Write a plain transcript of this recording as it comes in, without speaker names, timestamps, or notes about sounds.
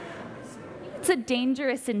It's a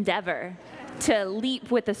dangerous endeavor to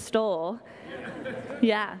leap with a stole.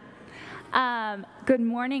 Yeah. Good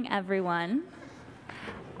morning, everyone.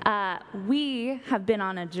 We have been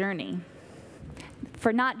on a journey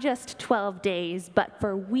for not just 12 days, but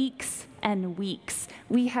for weeks and weeks.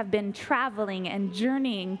 We have been traveling and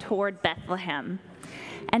journeying toward Bethlehem.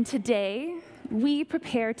 And today, we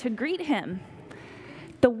prepare to greet him,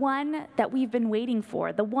 the one that we've been waiting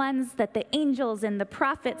for, the ones that the angels and the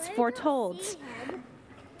prophets foretold.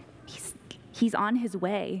 He's on his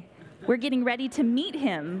way. We're getting ready to meet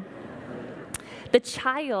him, the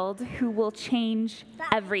child who will change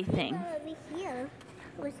everything.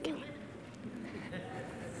 All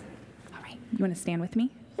right, you want to stand with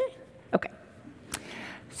me? Okay.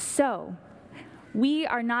 So, we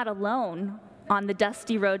are not alone on the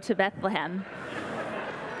dusty road to Bethlehem.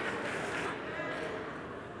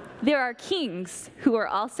 There are kings who are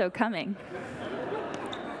also coming.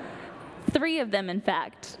 3 of them, in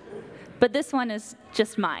fact. But this one is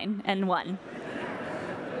just mine and one.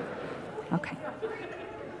 Okay.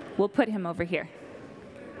 We'll put him over here.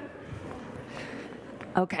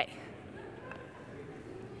 Okay.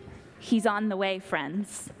 He's on the way,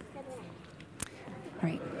 friends. All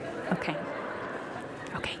right. Okay.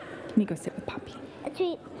 Okay. Let me go sit with Poppy.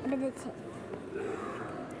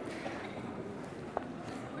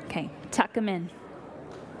 Okay, tuck him in.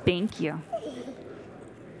 Thank you.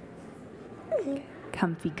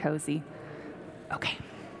 Comfy, cozy. Okay.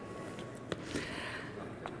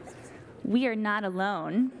 We are not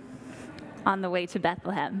alone on the way to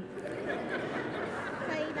Bethlehem.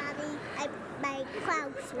 Sorry, Mommy. My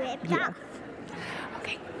clouds ripped off.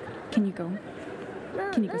 Okay. Can you go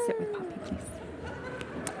sit with Poppy, please?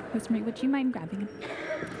 Rosemary, would you mind grabbing him?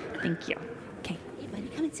 Thank you. Okay. Hey, buddy,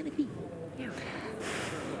 come and sit with me. Yeah.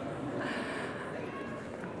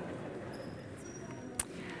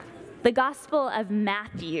 The Gospel of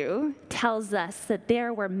Matthew tells us that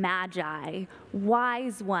there were magi,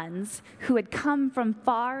 wise ones, who had come from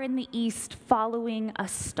far in the east following a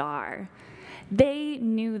star. They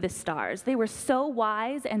knew the stars. They were so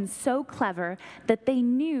wise and so clever that they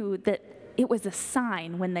knew that it was a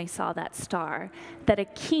sign when they saw that star, that a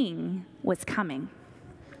king was coming.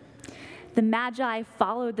 The Magi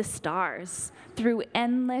followed the stars through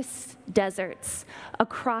endless deserts,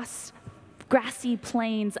 across grassy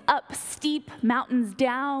plains, up steep mountains,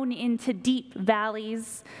 down into deep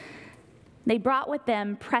valleys. They brought with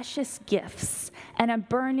them precious gifts and a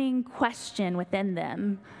burning question within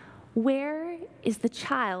them. Where is the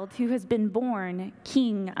child who has been born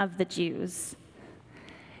King of the Jews?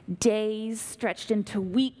 Days stretched into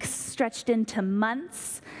weeks, stretched into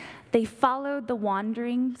months. They followed the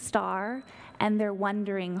wandering star and their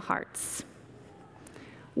wondering hearts.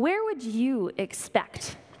 Where would you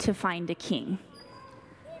expect to find a king?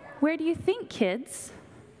 Where do you think, kids?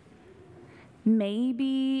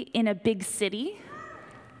 Maybe in a big city?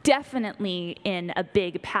 Definitely in a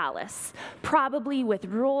big palace, probably with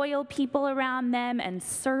royal people around them and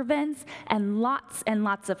servants and lots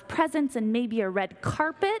of presents and maybe a red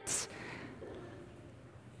carpet.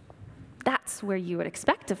 That's where you would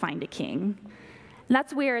expect to find a king. And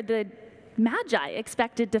that's where the Magi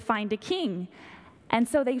expected to find a king. And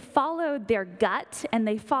so they followed their gut and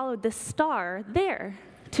they followed the star there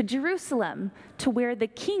to Jerusalem, to where the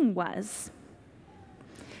king was.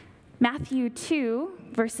 Matthew 2,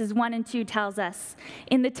 verses 1 and 2 tells us,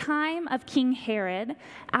 in the time of King Herod,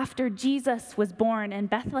 after Jesus was born in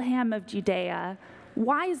Bethlehem of Judea,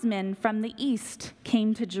 wise men from the east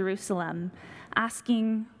came to Jerusalem,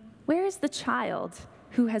 asking, where is the child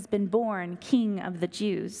who has been born King of the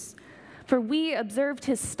Jews? For we observed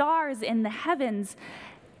his stars in the heavens,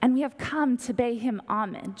 and we have come to pay him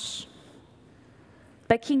homage.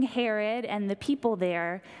 But King Herod and the people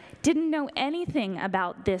there didn't know anything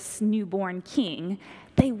about this newborn king.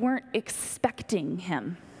 They weren't expecting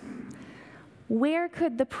him. Where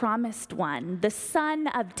could the promised one, the son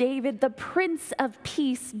of David, the Prince of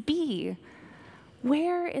Peace, be?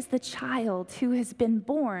 Where is the child who has been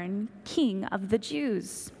born King of the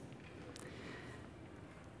Jews?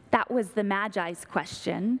 That was the Magi's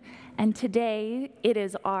question, and today it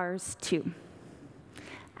is ours too.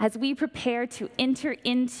 As we prepare to enter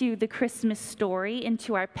into the Christmas story,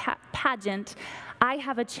 into our pageant, I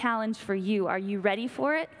have a challenge for you. Are you ready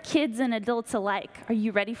for it? Kids and adults alike, are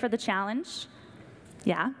you ready for the challenge?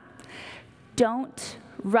 Yeah? Don't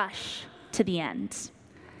rush to the end.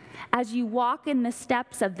 As you walk in the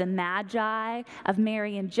steps of the Magi, of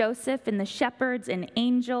Mary and Joseph, and the shepherds and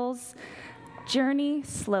angels, journey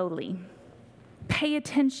slowly. Pay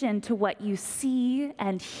attention to what you see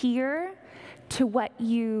and hear, to what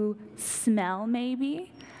you smell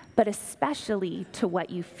maybe, but especially to what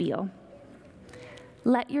you feel.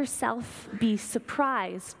 Let yourself be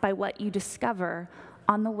surprised by what you discover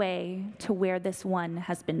on the way to where this one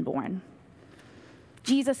has been born.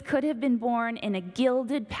 Jesus could have been born in a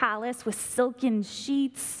gilded palace with silken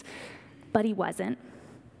sheets, but he wasn't.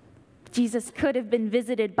 Jesus could have been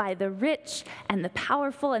visited by the rich and the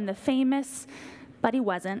powerful and the famous, but he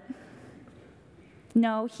wasn't.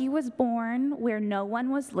 No, he was born where no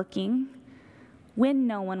one was looking, when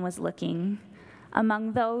no one was looking,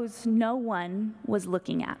 among those no one was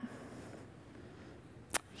looking at.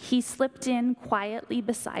 He slipped in quietly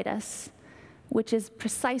beside us, which is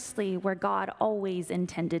precisely where God always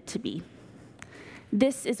intended to be.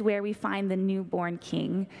 This is where we find the newborn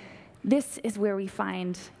king. This is where we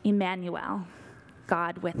find Emmanuel,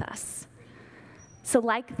 God with us. So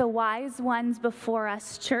like the wise ones before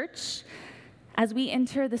us, church, as we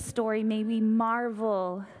enter the story, may we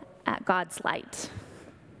marvel at God's light,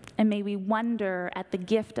 and may we wonder at the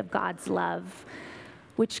gift of God's love,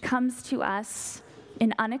 which comes to us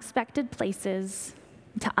in unexpected places,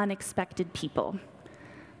 to unexpected people.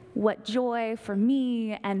 What joy for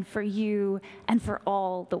me and for you and for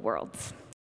all the world.